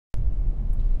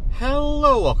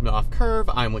Hello, welcome to Off Curve.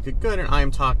 I'm Wicked Good, and I am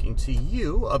talking to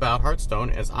you about Hearthstone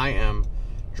as I am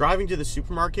driving to the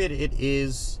supermarket. It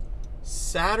is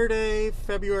Saturday,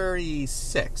 February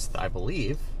 6th, I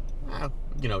believe.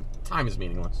 Time is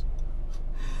meaningless.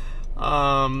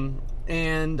 So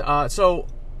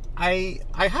I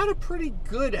had a pretty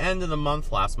good end of the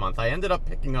month last month. I ended up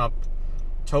picking up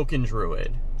Token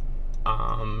Druid.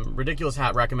 Ridiculous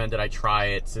Hat recommended I try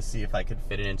it to see if I could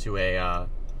fit it into a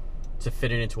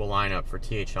lineup for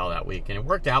THL that week, and it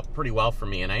worked out pretty well for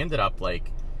me, and I ended up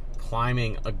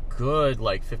climbing a good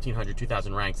 1,500,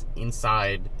 2,000 ranks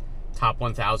inside top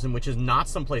 1,000, which is not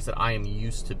someplace that I am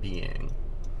used to being.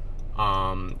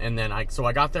 And then I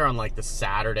got there on the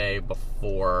Saturday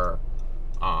before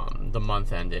the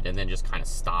month ended, and then just kind of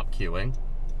stopped queuing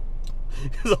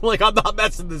because I'm not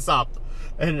messing this up,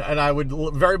 and I would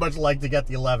very much like to get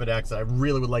the 11x, and I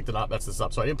really would like to not mess this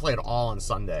up, so I didn't play it all on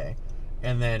Sunday.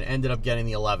 And then ended up getting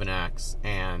the 11x,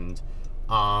 and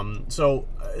I'm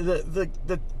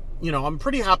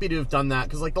pretty happy to have done that,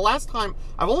 because the last time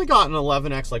I've only gotten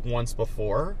 11x once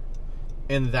before,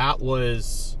 and it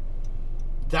was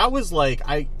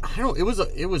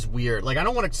weird. I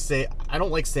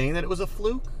don't like saying that it was a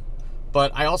fluke,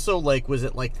 but I also was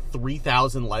at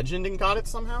 3,000 legend and got it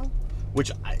somehow,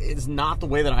 which is not the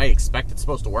way that I expect it's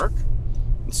supposed to work.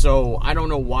 So I don't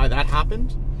know why that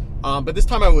happened. But this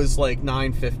time I was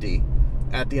 950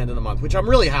 at the end of the month, which I'm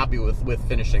really happy with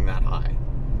finishing that high,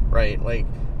 right?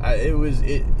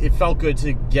 It felt good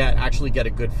to actually get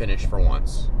a good finish for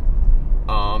once.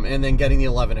 And then getting the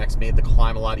 11x made the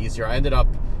climb a lot easier. I ended up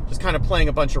just kind of playing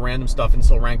a bunch of random stuff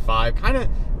until rank 5. Kind of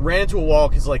ran into a wall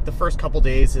because the first couple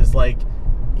days is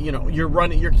you're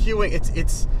queuing.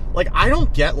 It's I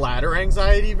don't get ladder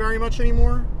anxiety very much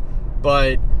anymore,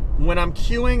 but when I'm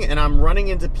queuing and I'm running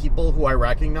into people who I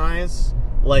recognize,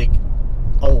 a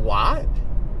lot,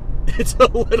 it's a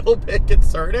little bit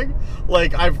concerning.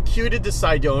 I've queued into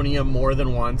Cydonia more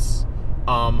than once.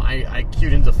 I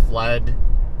queued into Fled,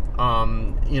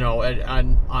 on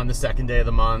the second day of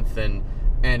the month, and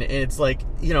it's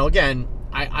again,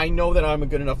 I know that I'm a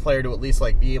good enough player to at least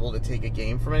be able to take a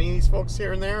game from any of these folks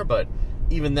here and there, but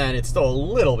even then, it's still a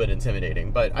little bit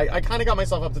intimidating. But I kind of got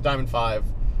myself up to Diamond 5.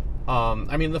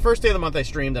 The first day of the month I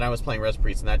streamed and I was playing Res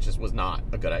Priest, and that just was not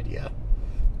a good idea.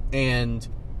 And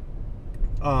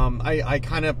I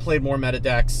kind of played more meta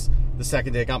decks the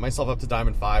second day, got myself up to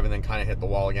Diamond 5, and then kind of hit the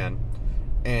wall again.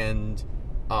 And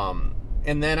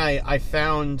then I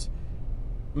found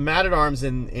Mad at Arms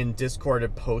in Discord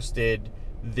had posted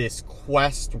this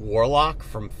Quest Warlock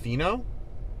from Pheno.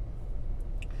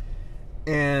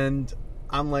 And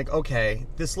I'm okay,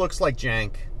 this looks like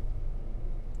jank,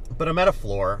 but I'm at a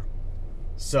floor.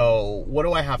 So, what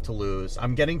do I have to lose?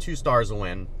 I'm getting 2 stars a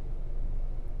win.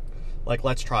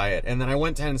 Let's try it. And then I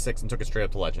went 10-6 and took it straight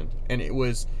up to Legend. And it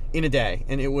was in a day.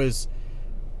 And it was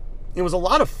a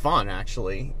lot of fun,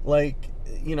 actually. In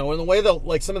the way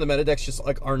that, some of the meta decks just,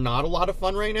 are not a lot of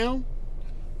fun right now.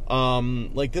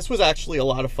 This was actually a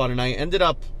lot of fun. And I ended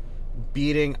up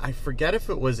beating, I forget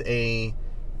if it was I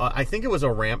think it was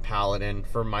a Ramp Paladin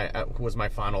who was my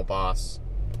final boss.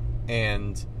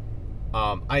 And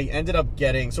I ended up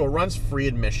getting, so it runs free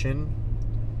admission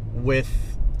with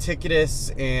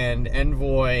Ticketus and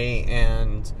Envoy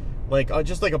and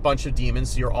just a bunch of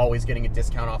demons, so you're always getting a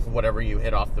discount off of whatever you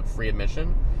hit off the free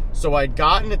admission. So I'd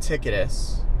gotten a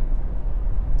Ticketus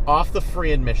off the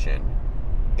free admission,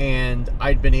 and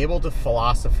I'd been able to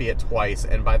philosophy it twice,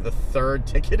 and by the third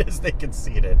Ticketus they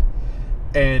conceded.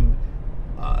 And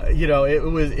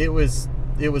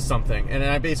it was something, and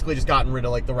I basically just gotten rid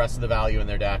of the rest of the value in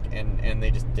their deck, and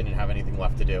they just didn't have anything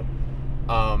left to do.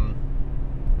 I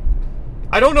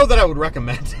don't know that I would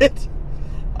recommend it.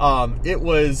 It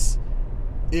was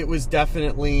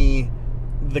definitely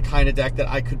the kind of deck that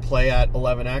I could play at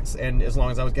 11x, and as long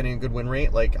as I was getting a good win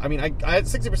rate, I had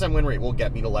 60% win rate will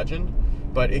get me to Legend,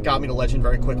 but it got me to Legend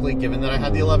very quickly given that I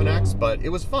had the 11x. But it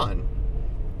was fun,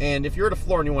 and if you're at a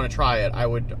floor and you want to try it, I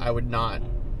would not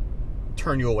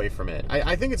turn you away from it.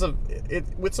 I think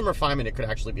with some refinement, it could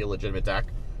actually be a legitimate deck.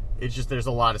 It's just there's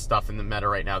a lot of stuff in the meta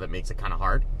right now that makes it kind of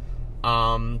hard.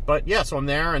 But yeah, so I'm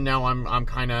there, and now I'm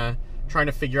kind of trying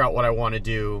to figure out what I want to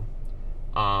do.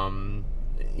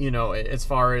 As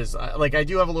far as I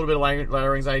do have a little bit of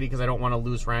ladder anxiety because I don't want to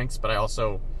lose ranks, but I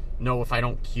also know if I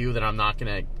don't queue, then I'm not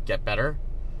going to get better.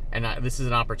 And this is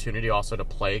an opportunity also to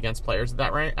play against players at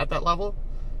that rank, at that level.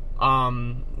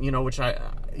 Which I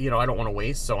don't want to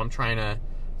waste, so I'm trying to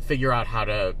figure out how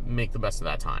to make the best of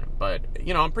that time. But,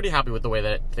 I'm pretty happy with the way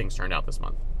that things turned out this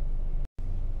month.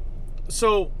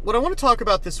 So, what I want to talk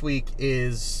about this week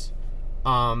is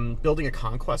building a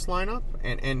Conquest lineup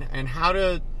and how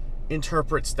to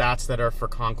interpret stats that are for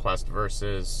Conquest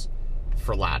versus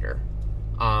for ladder.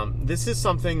 This is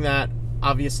something that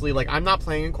obviously, like, I'm not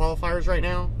playing in qualifiers right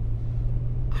now.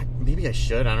 Maybe I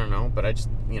should, I don't know, but I just,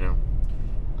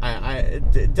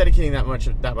 dedicating that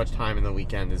much time in the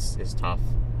weekend is tough.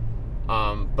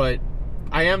 But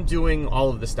I am doing all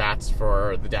of the stats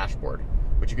for the dashboard,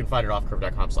 which you can find at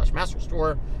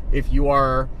offcurve.com/masterstore. If you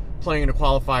are playing in a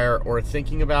qualifier or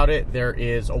thinking about it, there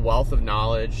is a wealth of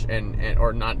knowledge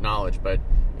or not knowledge, but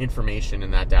information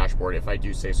in that dashboard, if I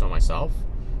do say so myself.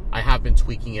 I have been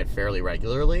tweaking it fairly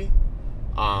regularly,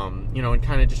 and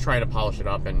kind of just trying to polish it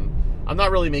up. And I'm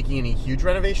not really making any huge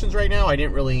renovations right now. I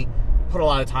didn't really put a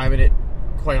lot of time in it,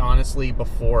 quite honestly,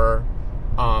 before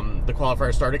the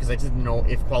qualifiers started, because I didn't know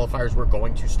if qualifiers were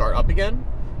going to start up again,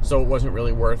 so it wasn't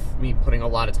really worth me putting a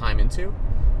lot of time into.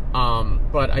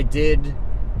 But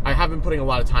I have been putting a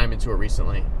lot of time into it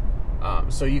recently,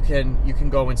 so you can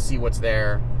go and see what's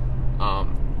there.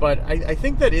 But I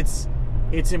think that it's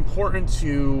important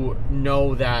to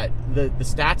know that the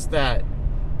stats that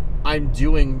I'm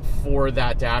doing for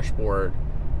that dashboard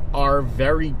are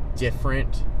very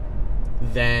different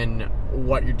than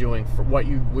what you're doing for what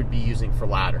you would be using for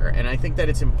ladder. And I think that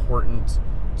it's important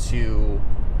to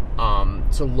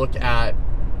look at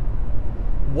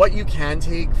what you can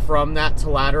take from that to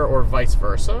ladder or vice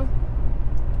versa.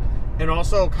 And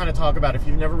also kind of talk about, if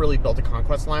you've never really built a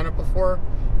Conquest lineup before,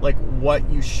 like what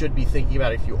you should be thinking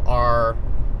about if you are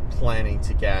planning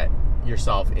to get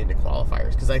yourself into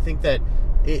qualifiers. Because I think that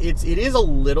it is a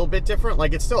little bit different.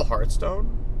 Like, it's still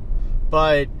Hearthstone,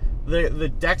 but the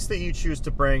decks that you choose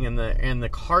to bring and the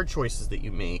card choices that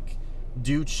you make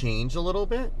do change a little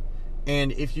bit.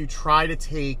 And if you try to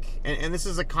take, and this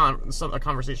is a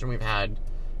conversation we've had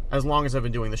as long as I've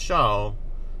been doing the show,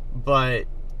 but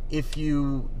if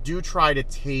you do try to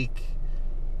take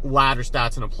ladder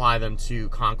stats and apply them to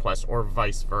Conquest or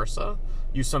vice versa,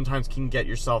 you sometimes can get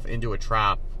yourself into a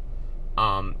trap,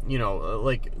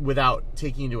 like without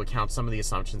taking into account some of the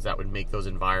assumptions that would make those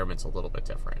environments a little bit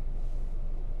different.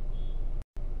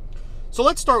 So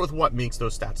let's start with what makes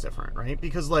those stats different, right?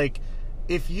 Because, like,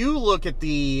 if you look at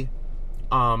the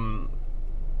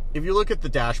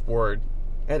dashboard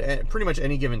at pretty much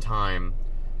any given time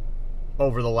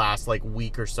over the last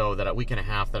week or so, week and a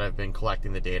half that I've been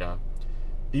collecting the data,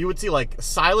 you would see like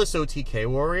Sylas OTK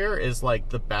Warrior is like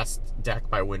the best deck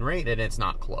by win rate, and it's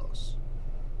not close,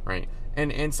 right?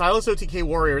 And Sylas OTK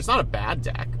Warrior is not a bad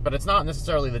deck, but it's not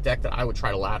necessarily the deck that I would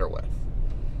try to ladder with.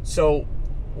 So,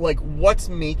 like, what's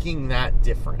making that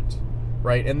different,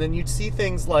 right? And then you'd see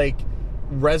things like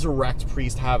Resurrect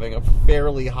Priest having a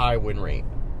fairly high win rate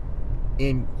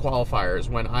in qualifiers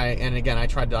when I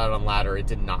tried that on ladder. It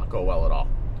did not go well at all.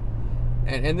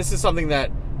 And this is something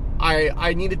that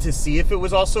I needed to see if it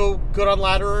was also good on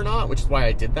ladder or not, which is why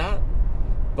I did that.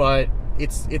 But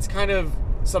it's kind of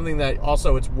something that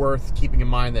also it's worth keeping in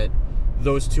mind, that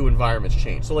those two environments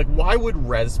change. So, like, why would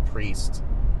Res Priest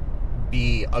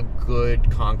be a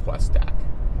good Conquest deck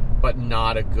but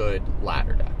not a good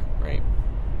ladder deck, right?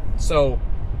 So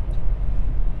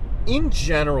in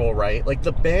general, right, like,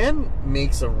 the ban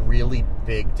makes a really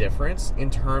big difference in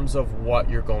terms of what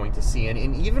you're going to see.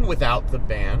 And even without the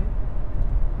ban,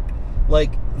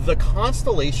 like, the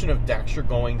constellation of decks you're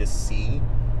going to see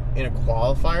in a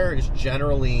qualifier is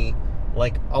generally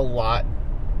like a lot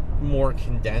more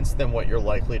condensed than what you're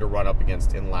likely to run up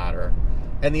against in ladder.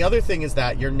 And the other thing is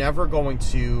that you're not going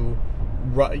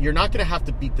to have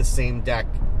to beat the same deck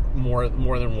more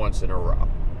than once in a row,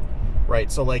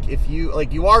 right? So, like, if you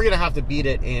are going to have to beat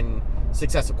it in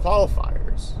successive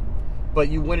qualifiers, but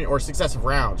you wouldn't, or successive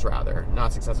rounds rather,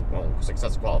 not successive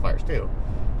qualifiers too.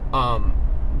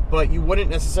 But you wouldn't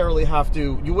necessarily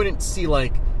you wouldn't see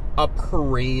like a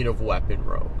parade of weapon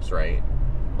rogues, right?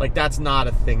 Like, that's not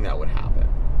a thing that would happen.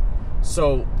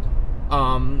 So,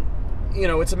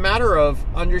 it's a matter of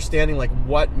understanding, like,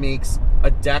 what makes a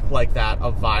deck like that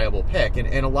a viable pick. And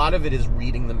a lot of it is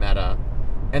reading the meta,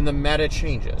 and the meta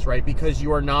changes, right? Because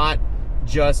you are not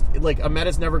just, like, a meta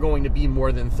is never going to be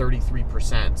more than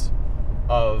 33%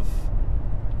 of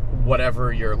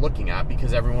whatever you're looking at,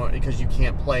 because you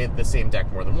can't play the same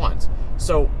deck more than once.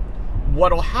 So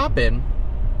what'll happen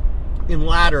in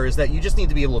ladder is that you just need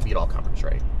to be able to beat all comers,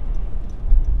 right?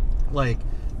 Like,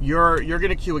 you're going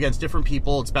to queue against different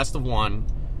people, it's best of one,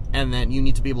 and then you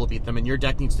need to be able to beat them, and your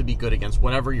deck needs to be good against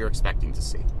whatever you're expecting to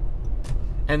see.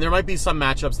 And there might be some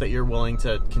matchups that you're willing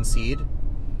to concede,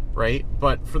 right?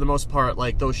 But for the most part,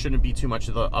 like, those shouldn't be too much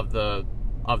of the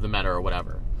meta or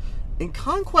whatever. In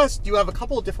Conquest, you have a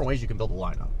couple of different ways you can build a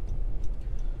lineup.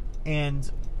 And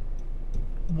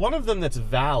one of them that's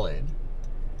valid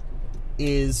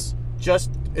is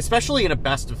just, especially in a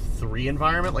best of 3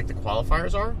 environment like the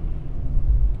qualifiers are,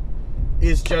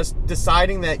 is just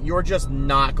deciding that you're just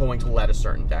not going to let a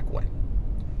certain deck win,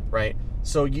 right?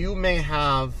 So you may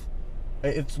have,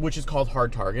 which is called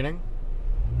hard targeting.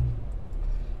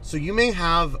 So you may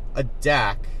have a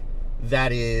deck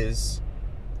that is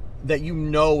a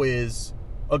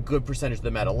good percentage of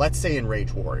the meta. Let's say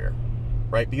Enraged Warrior,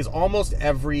 right? Because almost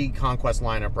every Conquest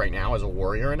lineup right now has a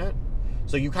Warrior in it.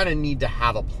 So you kind of need to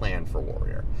have a plan for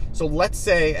Warrior. So let's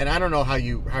say, and I don't know how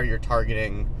you're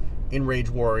targeting Enraged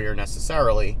Warrior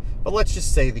necessarily, but let's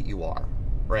just say that you are,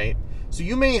 right? So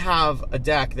you may have a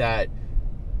deck that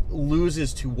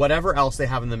loses to whatever else they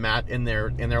have in their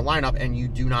lineup, and you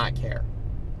do not care,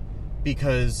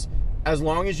 because as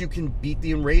long as you can beat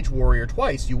the Enraged Warrior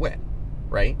twice, you win,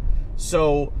 right?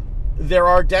 So there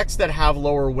are decks that have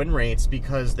lower win rates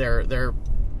because they're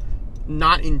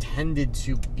not intended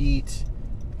to beat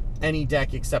any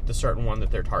deck except a certain one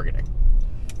that they're targeting,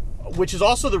 which is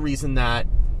also the reason that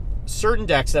certain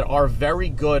decks that are very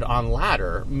good on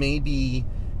ladder, maybe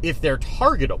if they're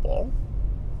targetable,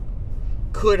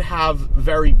 could have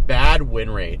very bad win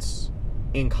rates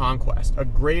in Conquest. A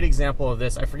great example of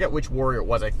this, I forget which warrior it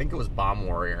was. I think it was Bomb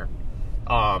Warrior.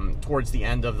 Towards the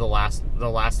end of the last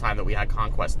time that we had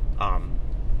Conquest,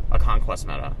 a Conquest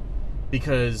meta,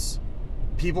 because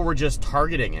people were just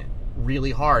targeting it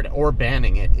really hard or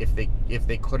banning it if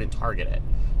they couldn't target it.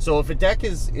 So if a deck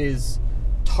is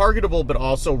targetable but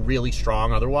also really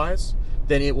strong otherwise,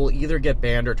 then it will either get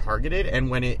banned or targeted. And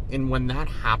when that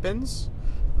happens,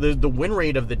 the win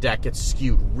rate of the deck gets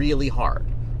skewed really hard,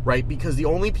 right? Because the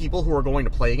only people who are going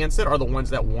to play against it are the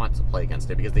ones that want to play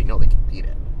against it because they know they can beat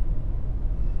it.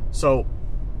 So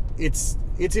it's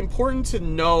important to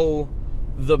know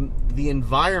the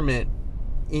environment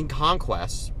in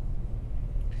Conquest.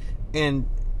 And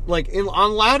like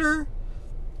on ladder,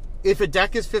 if a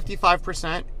deck is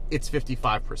 55%, it's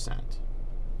 55%,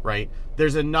 right?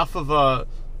 There's enough of a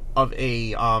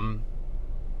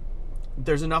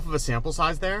sample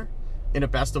size there in a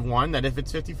best of 1 that if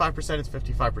it's 55%, it's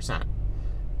 55%.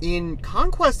 In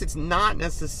Conquest, it's not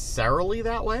necessarily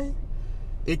that way.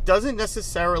 It doesn't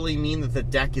necessarily mean that the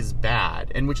deck is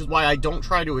bad, and which is why I don't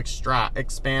try to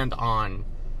expand on,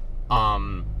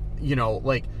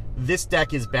 like, this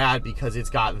deck is bad because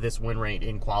it's got this win rate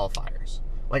in qualifiers.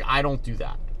 Like, I don't do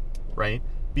that, right?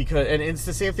 Because, and it's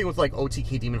the same thing with, like,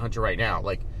 OTK Demon Hunter right now.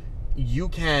 Like, you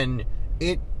can,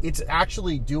 it's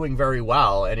actually doing very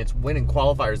well, and it's winning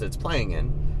qualifiers that it's playing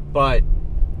in, but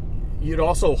it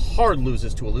also hard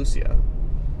loses to Elucia.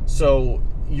 So,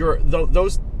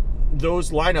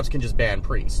 those lineups can just ban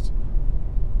Priest.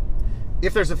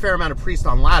 If there's a fair amount of Priest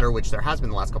on ladder, which there has been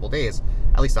the last couple of days,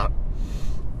 at least at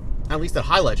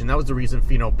High Legend, that was the reason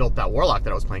Fino built that Warlock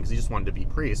that I was playing, because he just wanted to beat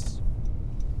Priests.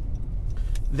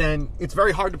 Then it's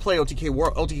very hard to play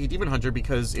OTK Demon Hunter,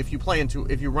 because if you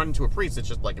run into a Priest, it's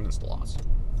just like an insta loss,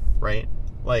 right?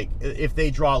 Like, if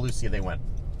they draw Lucia, they win,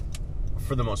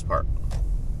 for the most part.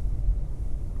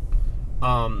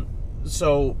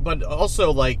 But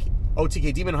also, like,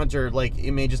 OTK Demon Hunter, like,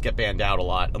 it may just get banned out a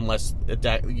lot unless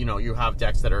you have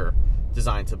decks that are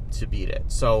designed to beat it.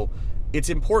 So it's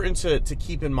important to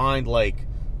keep in mind, like,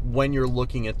 when you're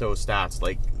looking at those stats,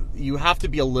 like, you have to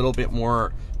be use a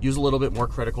little bit more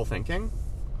critical thinking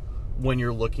when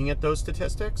you're looking at those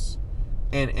statistics,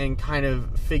 and kind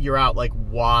of figure out, like,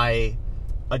 why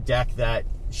a deck that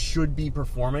should be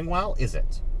performing well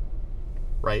isn't,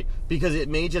 right? Because it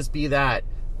may just be that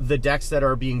the decks that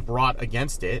are being brought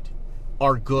against it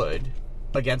are good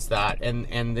against that,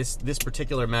 and this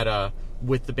particular meta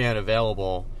with the ban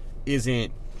available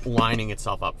isn't lining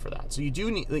itself up for that. So you do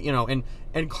need,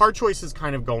 and card choices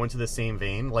kind of go into the same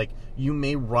vein. Like, you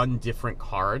may run different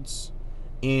cards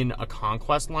in a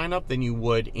Conquest lineup than you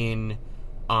would in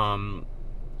in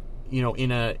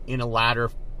a ladder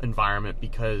environment,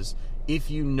 because if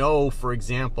you know, for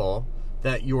example,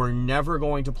 that you're never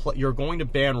going to you're going to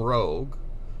ban Rogue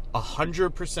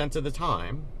 100% of the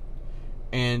time,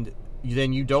 and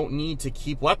then you don't need to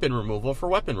keep weapon removal for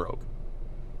Weapon Rogue.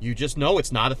 You just know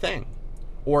it's not a thing.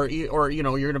 Or you're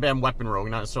going to ban Weapon Rogue,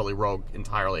 not necessarily Rogue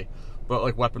entirely, but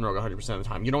like Weapon Rogue 100% of the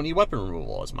time. You don't need weapon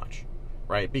removal as much,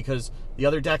 right? Because the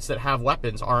other decks that have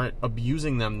weapons aren't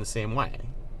abusing them the same way.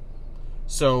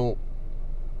 So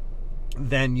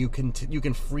then you can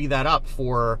free that up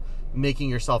for making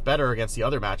yourself better against the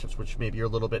other matchups, which maybe you're a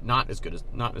little bit not as good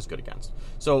against.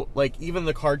 So, like, even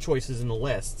the card choices in the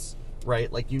lists,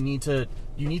 right? Like, you need to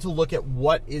look at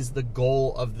what is the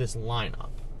goal of this lineup.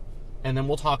 And then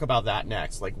we'll talk about that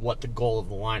next, like what the goal of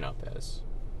the lineup is.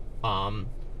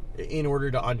 in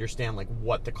order to understand like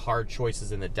what the card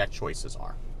choices and the deck choices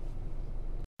are.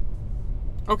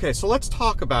 Okay, so let's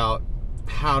talk about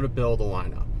how to build a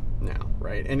lineup now,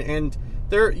 right? And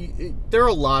there are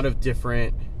a lot of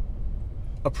different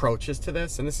approaches to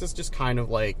this, and this is just kind of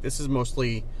like, this is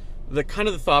mostly the kind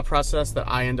of the thought process that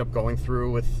I end up going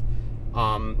through with,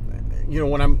 you know,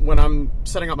 when I'm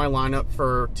setting up my lineup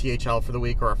for THL for the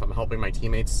week, or if I'm helping my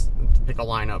teammates pick a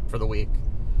lineup for the week.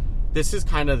 This is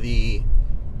kind of the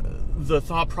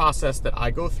thought process that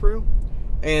I go through,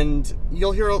 and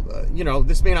you'll hear, you know,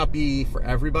 this may not be for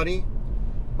everybody,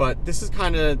 but this is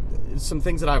kind of some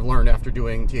things that I've learned after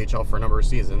doing THL for a number of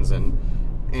seasons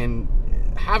and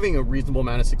having a reasonable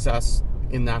amount of success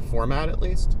in that format, at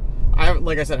least.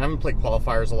 Like I said, I haven't played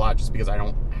qualifiers a lot just because I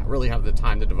don't really have the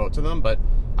time to devote to them, but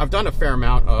I've done a fair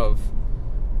amount of,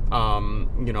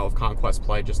 you know, of Conquest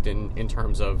play just in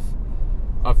terms of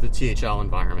the THL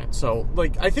environment. So,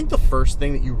 like, I think the first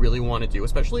thing that you really want to do,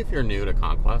 especially if you're new to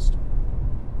Conquest,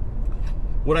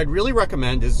 what I'd really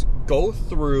recommend is go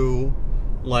through,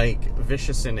 like,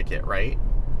 Vicious Syndicate, right?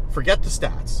 Forget the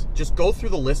stats. Just go through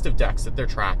the list of decks that they're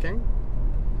tracking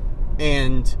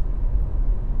and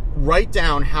write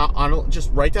down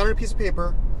just write down on a piece of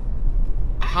paper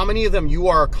how many of them you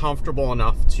are comfortable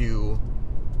enough to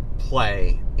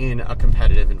play in a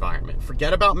competitive environment.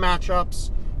 Forget about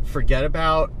matchups. Forget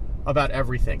about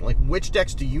everything. Like, which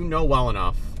decks do you know well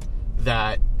enough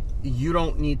that you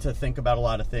don't need to think about a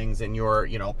lot of things and you're,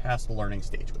 you know, past the learning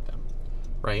stage with them,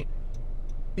 right?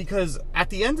 Because at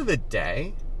the end of the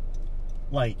day,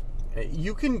 like,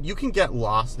 you can get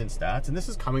lost in stats, and this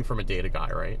is coming from a data guy,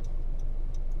 right?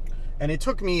 And it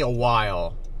took me a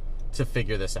while to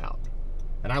figure this out.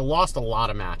 And I lost a lot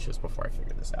of matches before I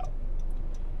figured this out.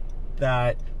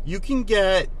 That you can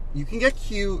get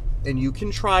cute, and you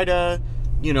can try to,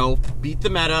 you know, beat the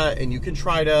meta, and you can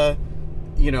try to,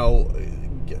 you know,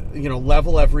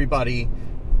 level everybody.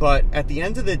 But at the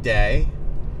end of the day,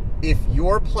 if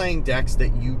you're playing decks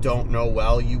that you don't know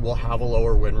well, you will have a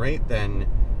lower win rate than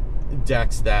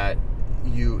decks that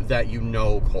you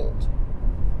know cold,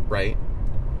 right?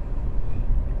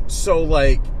 So,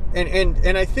 like,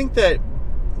 and I think that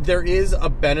there is a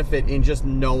benefit in just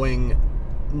knowing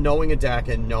a deck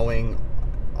and knowing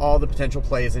all the potential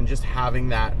plays and just having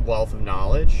that wealth of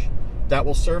knowledge that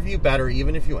will serve you better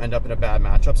even if you end up in a bad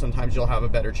matchup. Sometimes you'll have a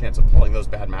better chance of pulling those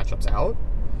bad matchups out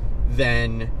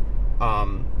than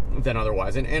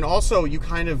otherwise. And also, you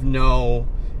kind of know,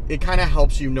 it kind of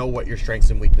helps you know what your strengths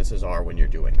and weaknesses are when you're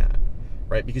doing that,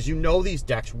 right? Because you know these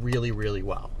decks really, really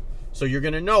well. So you're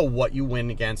going to know what you win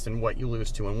against and what you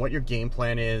lose to, and what your game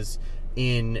plan is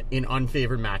in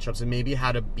unfavored matchups, and maybe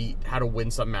how to win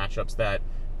some matchups that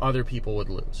other people would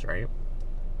lose, right?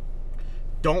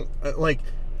 Don't, like,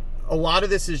 a lot of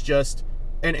this is just,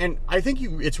 and I think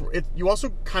you also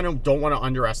kind of don't want to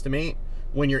underestimate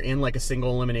when you're in, like, a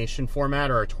single elimination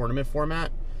format or a tournament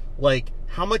format, like,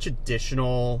 how much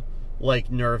additional,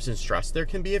 like, nerves and stress there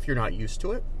can be if you're not used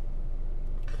to it.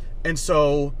 And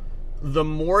so the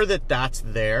more that's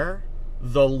there,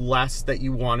 the less that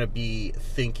you want to be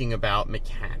thinking about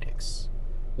mechanics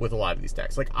with a lot of these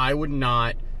decks. Like, I would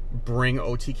not bring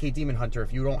OTK Demon Hunter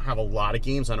if you don't have a lot of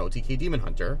games on OTK Demon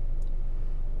Hunter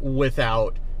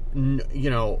without, you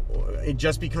know,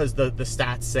 just because the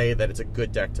stats say that it's a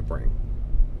good deck to bring,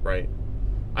 right?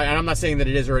 And I'm not saying that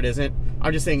it is or it isn't.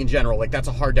 I'm just saying in general, like, that's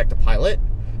a hard deck to pilot.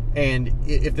 And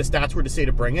if the stats were to say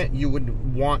to bring it, you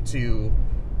would want to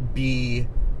be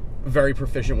very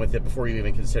proficient with it before you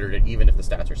even considered it, even if the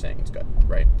stats are saying it's good,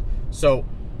 right? So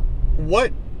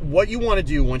what you want to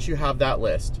do once you have that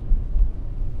list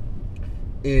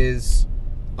is,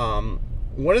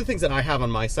 one of the things that I have on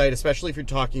my site, especially if you're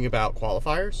talking about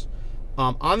qualifiers,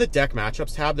 on the deck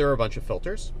matchups tab, there are a bunch of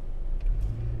filters.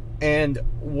 And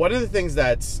one of the things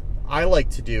that I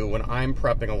like to do when I'm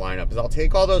prepping a lineup is I'll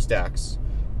take all those decks,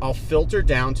 I'll filter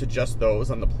down to just those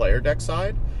on the player deck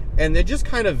side, and then just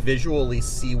kind of visually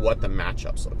see what the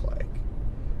matchups look like,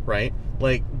 right?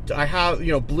 Like, I have,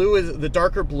 you know, blue is, the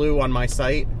darker blue on my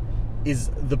site is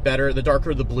the better, the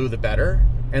darker the blue, the better,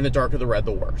 and the darker the red,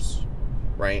 the worse,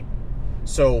 right?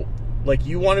 So, like,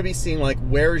 you want to be seeing, like,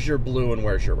 where's your blue and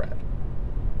where's your red?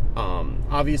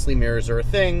 Obviously, mirrors are a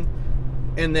thing,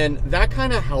 and then that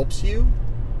kind of helps you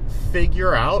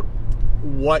figure out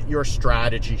what your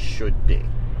strategy should be,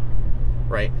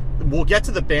 right? We'll get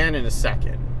to the ban in a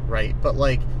second, right? But,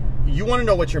 like, you want to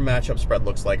know what your matchup spread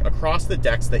looks like across the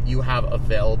decks that you have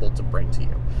available to bring to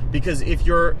you. Because if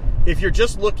you're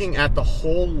just looking at the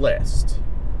whole list,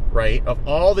 right, of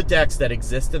all the decks that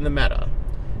exist in the meta,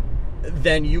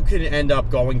 then you can end up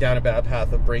going down a bad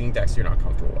path of bringing decks you're not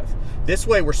comfortable with. This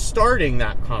way, we're starting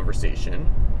that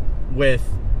conversation with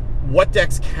what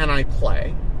decks can I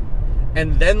play,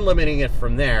 and then limiting it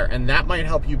from there, and that might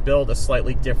help you build a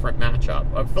slightly different matchup,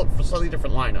 a slightly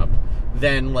different lineup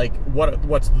than like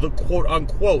what's the quote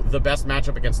unquote the best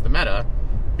matchup against the meta,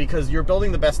 because you're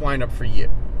building the best lineup for you.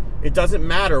 It doesn't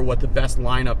matter what the best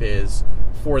lineup is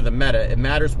for the meta. It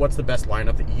matters what's the best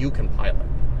lineup that you can pilot,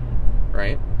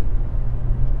 right?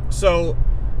 So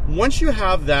once you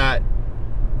have that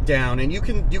down, and you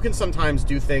can sometimes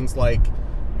do things like,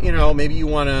 you know, maybe you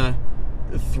want to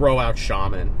throw out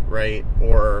Shaman, right?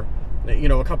 Or, you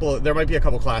know, there might be a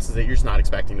couple classes that you're just not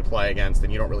expecting to play against,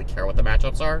 and you don't really care what the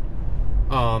matchups are.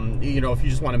 You know, if you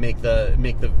just want to make the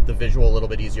visual a little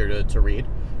bit easier to read,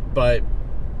 but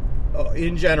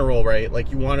in general, right?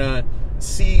 Like, you want to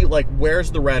see like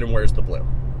where's the red and where's the blue,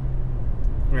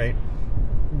 right?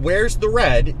 Where's the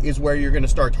red is where you're going to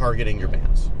start targeting your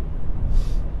bans,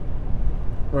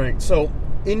 right? So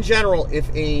in general,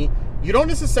 you don't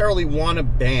necessarily want to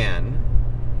ban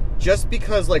just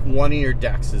because like one of your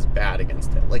decks is bad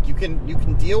against it. Like, you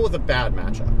can deal with a bad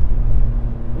matchup.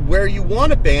 Where you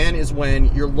want to ban is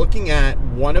when you're looking at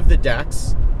one of the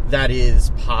decks that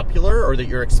is popular or that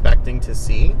you're expecting to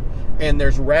see, and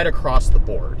there's red across the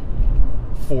board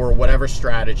for whatever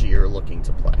strategy you're looking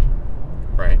to play,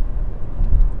 right?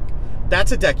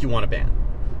 That's a deck you want to ban,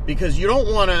 because you don't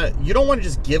want to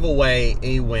just give away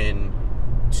a win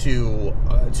to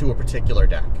a particular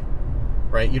deck,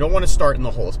 right? You don't want to start in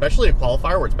the hole, especially a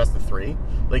qualifier where it's best of 3.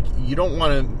 Like, you don't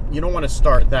want to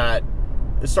start that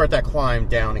climb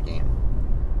down a game,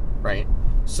 right?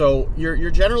 So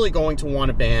you're generally going to want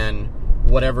to ban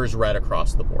whatever's red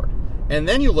across the board, and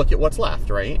then you look at what's left,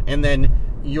 right? And then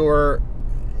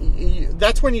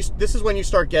this is when you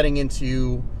start getting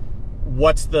into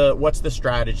what's the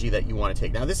strategy that you want to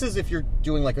take. Now, this is if you're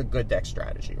doing like a good deck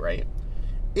strategy, right?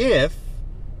 If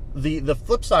the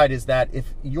flip side is that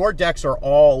if your decks are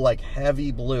all like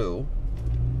heavy blue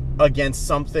against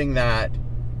something that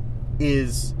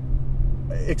is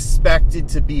expected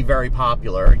to be very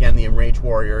popular, again, the Enraged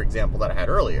Warrior example that I had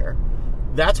earlier,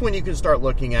 that's when you can start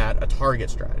looking at a target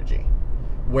strategy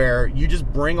where you just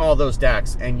bring all those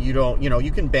decks and you don't,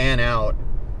 you can ban out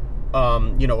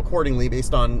accordingly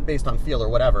based on feel or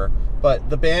whatever, but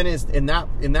the ban is in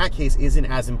that case isn't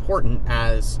as important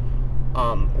as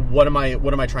what am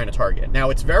I trying to target. Now,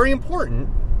 it's very important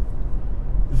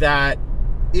that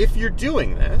if you're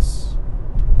doing this,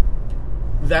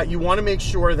 that you want to make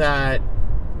sure that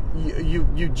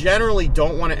you generally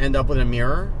don't want to end up with a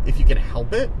mirror if you can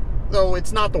help it, though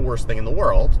it's not the worst thing in the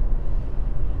world,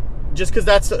 just because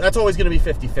that's always going to be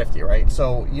 50-50, right?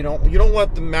 So you don't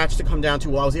want the match to come down to,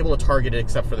 well, I was able to target it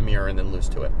except for the mirror and then lose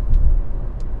to it.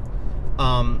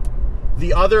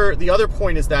 The other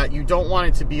point is that you don't want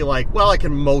it to be like, well, I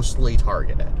can mostly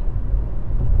target it,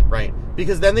 right?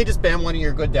 Because then they just ban one of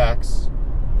your good decks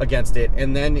against it,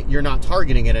 and then you're not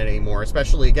targeting it anymore,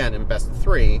 especially, again, in best of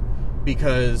 3,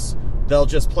 because they'll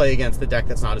just play against the deck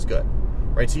that's not as good,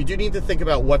 right? So you do need to think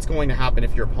about what's going to happen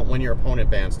when your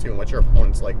opponent bans too, and what your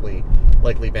opponent's likely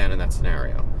ban in that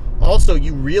scenario. Also,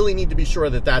 you really need to be sure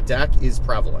that deck is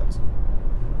prevalent,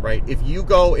 right? If you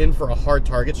go in for a hard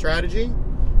target strategy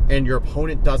and your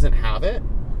opponent doesn't have it,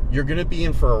 you're going to be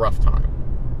in for a rough time.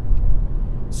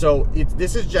 So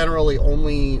this is generally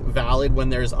only valid when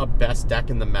there's a best deck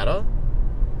in the meta,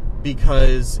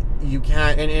 because you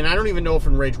can't, and I don't even know if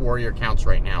Enraged Warrior counts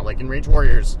right now. Like, Enraged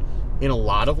Warrior's in a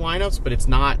lot of lineups, but it's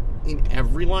not in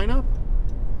every lineup.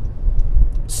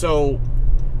 So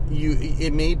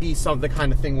it may be the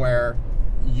kind of thing where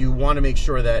you want to make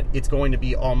sure that it's going to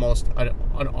be almost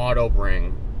an auto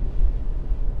bring,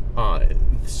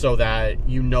 so that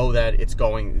you know that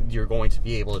you're going to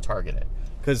be able to target it.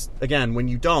 Because, again, when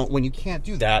you can't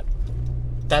do that,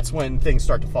 that's when things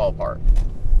start to fall apart.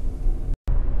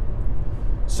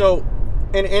 So,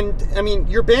 and I mean,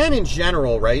 your ban in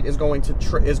general, right, is going to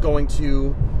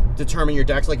determine your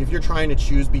decks. Like, if you're trying to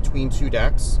choose between two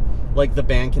decks, like, the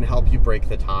ban can help you break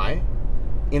the tie.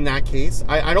 In that case,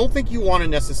 I don't think you want to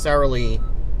necessarily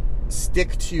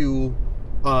stick to,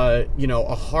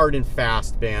 a hard and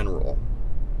fast ban rule,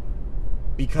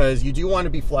 because you do want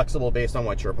to be flexible based on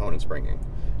what your opponent's bringing.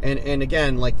 And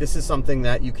again, like, this is something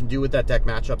that you can do with that deck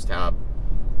matchups tab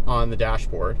on the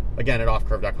dashboard, again, at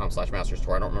offcurve.com/masters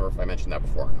tour. I don't remember if I mentioned that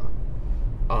before or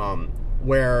not.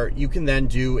 Where you can then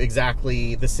do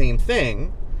exactly the same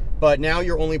thing, but now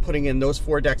you're only putting in those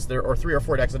 4 decks or 3 or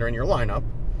 4 decks that are in your lineup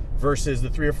versus the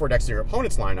 3 or 4 decks in your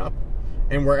opponent's lineup,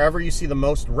 and wherever you see the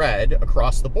most red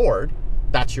across the board,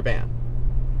 that's your ban,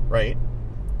 right?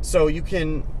 So you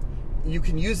can you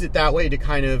can use it that way to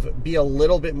kind of be a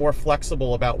little bit more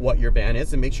flexible about what your ban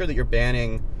is and make sure that you're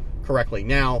banning correctly.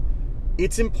 Now,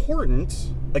 it's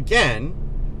important, again,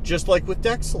 just like with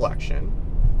deck selection,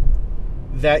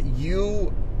 that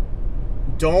you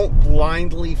don't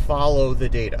blindly follow the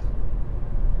data,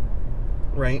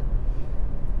 right?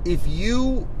 If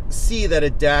you see that a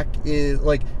deck is,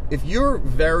 like, if you're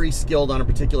very skilled on a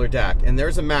particular deck and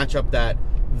there's a matchup that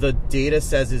the data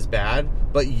says is bad,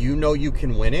 but you know you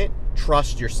can win it,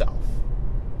 trust yourself,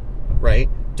 right?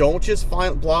 Don't just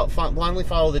blindly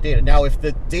follow the data. Now, if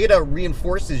the data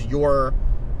reinforces your,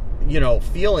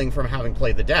 feeling from having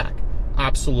played the deck,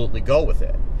 absolutely go with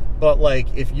it. But like,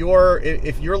 if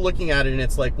you're looking at it and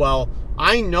it's like, well,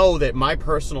 I know that my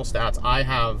personal stats, I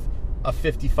have a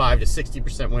 55 to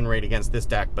 60% win rate against this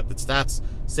deck, but the stats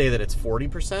say that it's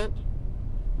 40%,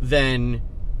 then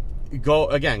go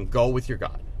with your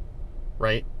gut,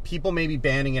 right? People may be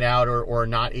banning it out or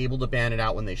not able to ban it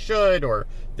out when they should, or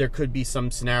there could be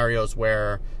some scenarios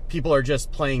where people are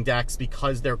just playing decks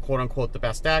because they're quote unquote the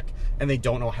best deck and they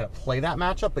don't know how to play that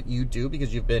matchup, but you do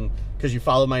because you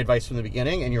followed my advice from the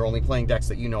beginning and you're only playing decks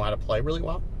that you know how to play really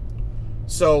well.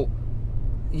 So,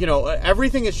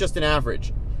 everything is just an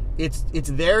average. It's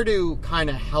there to kind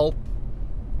of help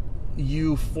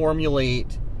you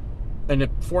formulate an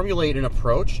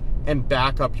approach and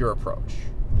back up your approach.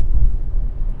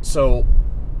 So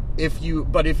if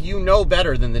you know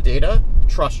better than the data,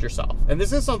 trust yourself. And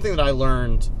this is something that I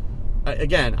learned,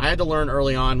 again, I had to learn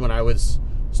early on when I was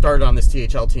started on this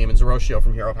THL team, and Zeroshio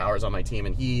from Hero Power is on my team,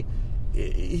 and he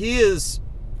is,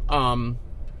 how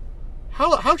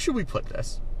should we put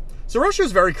this? Zeroshio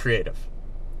is very creative.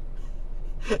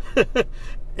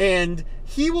 And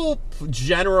he will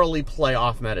generally play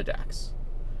off meta decks.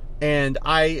 And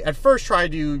I, at first,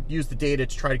 tried to use the data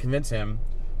to try to convince him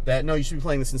that, no, you should be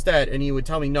playing this instead. And he would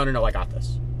tell me, no, I got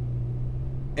this.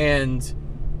 And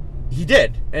he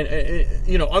did. And,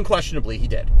 unquestionably, he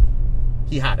did.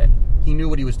 He had it. He knew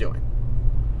what he was doing.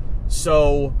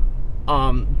 So,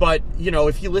 but,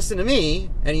 if he listened to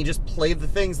me and he just played the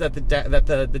things that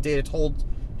the data told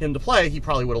him to play, he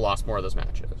probably would have lost more of those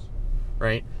matches.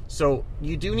 Right? So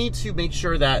you do need to make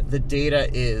sure that the data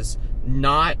is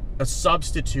not a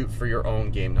substitute for your own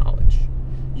game knowledge.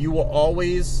 You will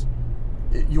always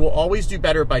do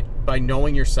better by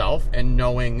knowing yourself and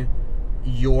knowing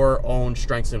your own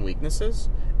strengths and weaknesses,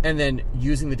 and then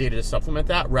using the data to supplement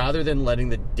that rather than letting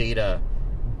the data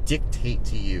dictate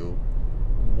to you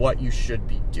what you should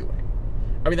be doing.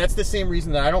 I mean, that's the same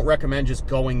reason that I don't recommend just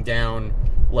going down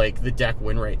like the deck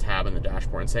win rate tab in the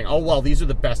dashboard and saying, oh, well, these are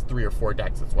the best 3 or 4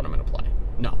 decks, that's what I'm going to play.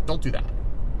 No, don't do that.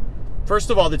 First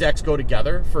of all, the decks go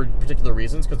together for particular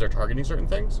reasons because they're targeting certain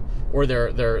things, or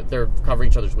they're covering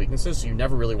each other's weaknesses, so you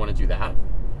never really want to do that.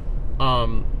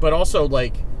 But also,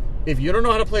 like, if you don't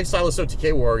know how to play Silas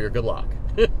OTK Warrior, good luck.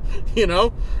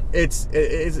 It's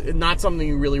not something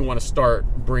you really want to start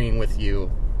bringing with you,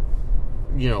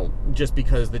 just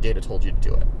because the data told you to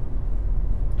do it.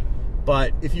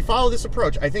 But if you follow this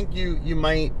approach, I think you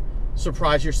might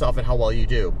surprise yourself at how well you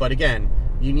do. But again,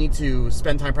 you need to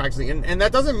spend time practicing. And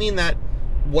that doesn't mean that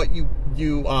what you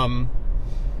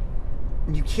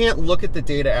can't look at the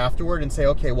data afterward and say,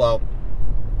 okay, well,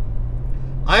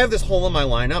 I have this hole in my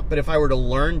lineup, but if I were to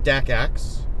learn deck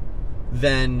X,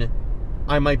 then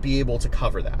I might be able to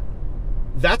cover that.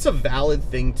 That's a valid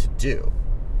thing to do.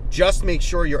 Just make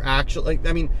sure you're actually,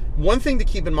 one thing to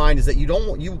keep in mind is that you don't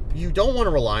want to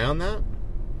rely on that.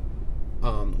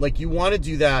 You want to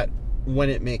do that when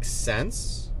it makes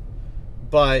sense,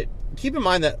 but keep in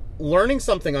mind that learning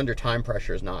something under time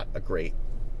pressure is not a great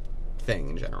thing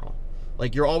in general.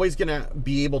 Like, you're always going to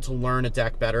be able to learn a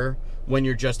deck better when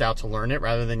you're just out to learn it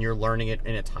rather than you're learning it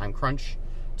in a time crunch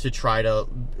to try to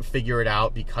figure it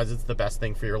out because it's the best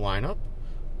thing for your lineup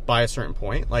by a certain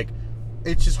point. Like,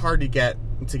 it's just hard to get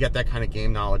that kind of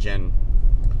game knowledge in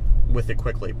with it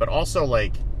quickly. But also,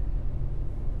 like,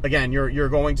 again, you're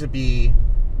going to be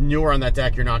newer on that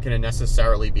deck. You're not going to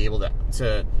necessarily be able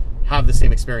to have the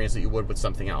same experience that you would with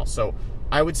something else. So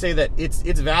I would say that it's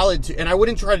valid to, and I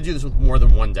wouldn't try to do this with more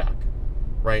than one deck,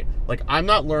 right? Like, I'm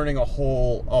not learning a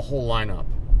whole lineup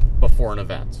before an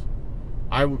event.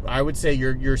 I would say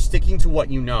you're sticking to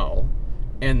what you know,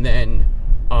 and then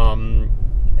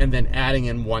adding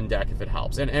in one deck if it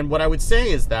helps. And what I would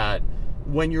say is that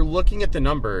when you're looking at the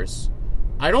numbers,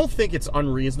 I don't think it's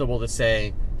unreasonable to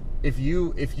say if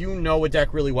you know a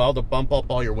deck really well, to bump up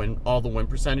all the win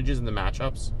percentages in the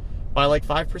matchups by like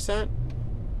 5%,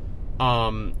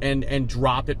 and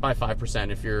drop it by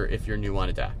 5% if you're new on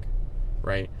a deck,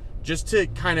 right? Just to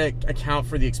kind of account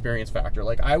for the experience factor.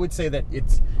 Like, I would say that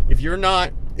if you're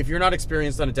not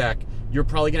experienced on a deck, you're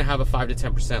probably going to have a 5 to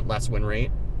 10% less win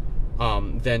rate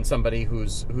than somebody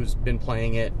who's been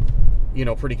playing it, you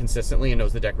know, pretty consistently and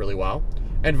knows the deck really well.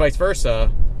 And vice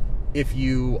versa, if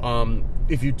you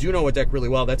do know a deck really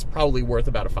well, that's probably worth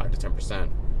about a 5 to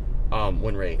 10%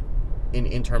 win rate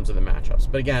in terms of the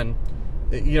matchups. But again,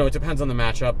 you know, it depends on the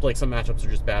matchup. Like, some matchups are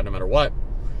just bad no matter what.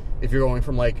 If you're going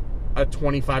from like a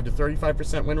 25 to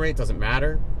 35% win rate, doesn't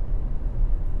matter.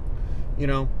 You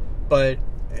know, but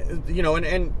you know,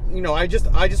 and you know, I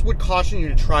just would caution you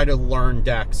to try to learn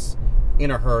decks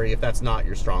in a hurry if that's not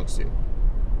your strong suit.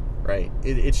 Right?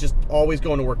 It's just always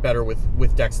going to work better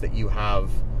with decks that you have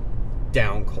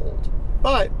down cold.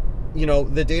 But, you know,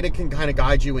 the data can kind of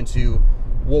guide you into,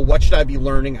 well, what should I be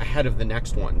learning ahead of the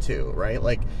next one too, right?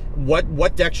 Like,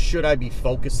 what decks should I be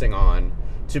focusing on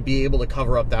to be able to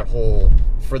cover up that hole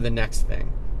for the next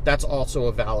thing? That's also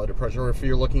a valid approach. Or if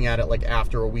you're looking at it like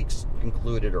after a week's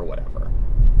concluded or whatever.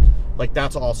 Like,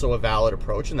 that's also a valid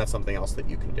approach, and that's something else that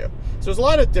you can do. So there's a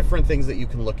lot of different things that you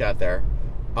can look at there.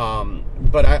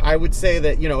 But I would say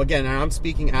that, you know, again, and I'm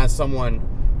speaking as someone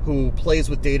who plays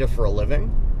with data for a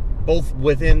living, both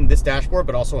within this dashboard,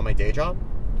 but also in my day job,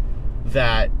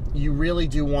 that you really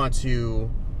do want to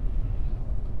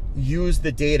use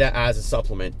the data as a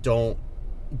supplement. Don't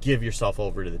give yourself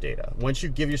over to the data. Once you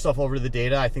give yourself over to the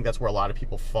data, I think that's where a lot of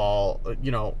people fall,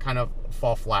 you know, kind of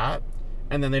fall flat,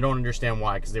 and then they don't understand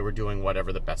why, because they were doing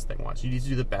whatever the best thing was. You need to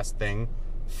do the best thing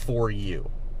for you,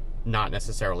 not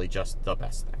necessarily just the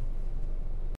best thing.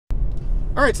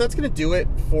 All right, so that's going to do it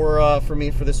for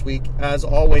me for this week. As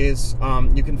always,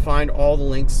 you can find all the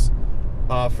links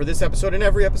for this episode and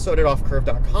every episode at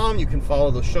offcurve.com. You can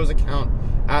follow the show's account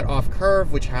at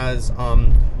offcurve, which has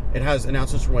it has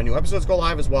announcements for when new episodes go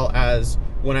live, as well as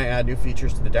when I add new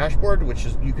features to the dashboard, which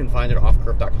is you can find at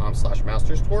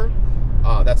offcurve.com/masterstour.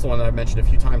 That's the one that I've mentioned a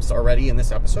few times already in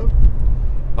this episode.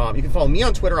 You can follow me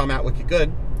on Twitter. I'm at WickedGood.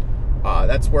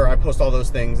 That's where I post all those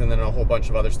things, and then a whole bunch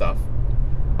of other stuff.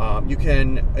 You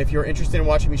can, if you're interested in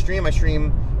watching me stream, I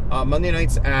stream Monday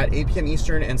nights at 8 p.m.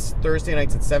 Eastern and Thursday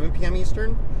nights at 7 p.m.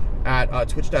 Eastern at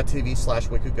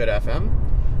twitch.tv/WickedGoodFM.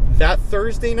 That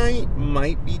Thursday night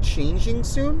might be changing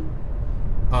soon.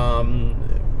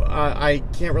 I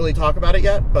can't really talk about it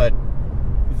yet, but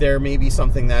there may be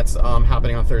something that's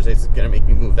happening on Thursdays that's going to make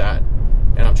me move that,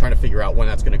 and I'm trying to figure out when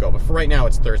that's going to go. But for right now,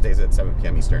 it's Thursdays at 7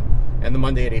 p.m. Eastern, and the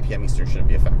Monday at 8 p.m. Eastern shouldn't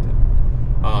be affected.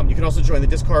 You can also join the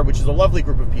Discord, which is a lovely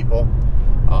group of people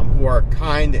who are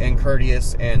kind and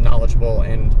courteous and knowledgeable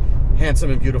and handsome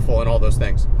and beautiful and all those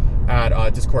things at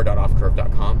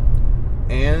discord.offcurve.com.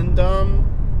 And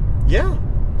yeah,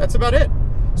 that's about it.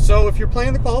 So if you're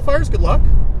playing the qualifiers, good luck.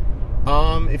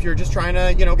 If you're just trying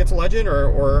to, you know, get to Legend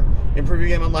or improve your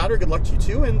game on ladder, good luck to you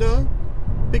too, and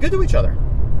be good to each other.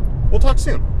 We'll talk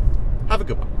soon. Have a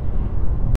good one.